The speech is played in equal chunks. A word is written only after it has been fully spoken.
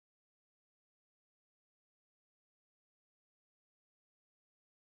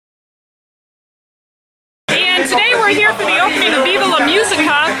today we're here for the opening of Viva la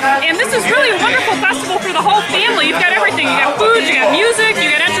Musica, and this is really a wonderful festival for the whole family. You've got everything. You got food, you got music,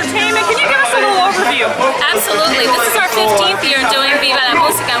 you got entertainment. Can you give us a little overview? Absolutely. This is our 15th year doing Viva la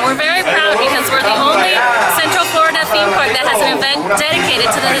Musica, and we're very proud because we're the only Central Florida theme park that has an event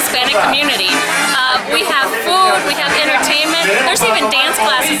dedicated to the Hispanic community. We have food, we have entertainment. There's even dance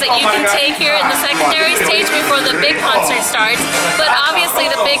classes that you can take here at the secondary stage before the big concert starts. But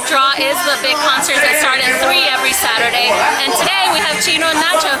obviously the big draw is the big concerts that start at 3 every Saturday. And today we have Chino and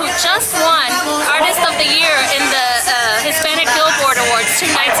Nacho, who just won Artist of the Year in the Hispanic Billboard Awards 2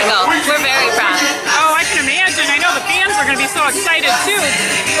 nights ago. We're very proud. Oh, I can imagine. I know the fans are going to be so excited too.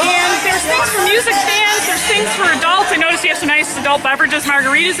 And there's things for music fans, there's things for adults. I noticed you have some nice adult beverages,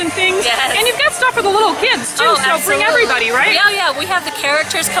 margaritas and things. Yes. And you've got stuff for the little kids too, so absolutely. bring everybody, right? Yeah. We have the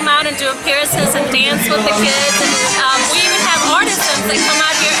characters come out and do appearances and dance with the kids. We even have artisans that come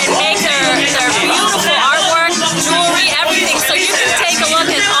out here and make their beautiful artwork, jewelry, everything. So you can take a look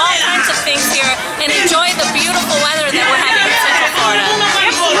at all kinds of things here and enjoy the beautiful weather that we're having in Central Florida.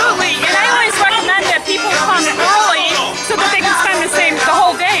 Absolutely. And I always recommend that people come early so that they can spend the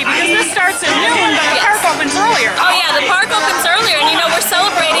whole day, because this starts at noon, but the park opens earlier. Oh yeah, the park opens earlier, and you know we're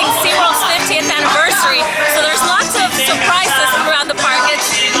celebrating SeaWorld's 50th anniversary, so there's lots of surprises throughout the park. It's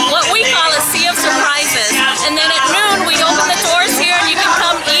what we call a sea of surprises. And then at noon we open the doors here and you can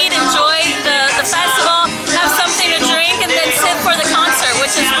come eat, enjoy the festival, have something to drink, and then sit for the concert,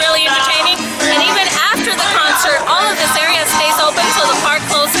 which is really entertaining. And even after the concert, all of this area stays open till the park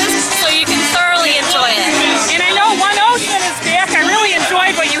closes, so you can thoroughly enjoy it. And I know One Ocean is back. I really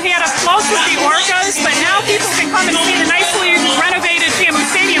enjoyed what you had up close with the orcas, but now people can come and see the nicely renovated Shamu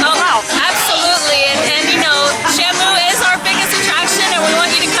Stadium as well. Absolutely, and you know, Shamu is our biggest attraction, and we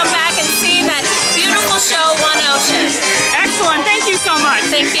want you to come back and see that beautiful show, One Ocean. Excellent. Thank you so much.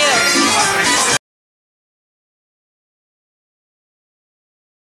 Thank you.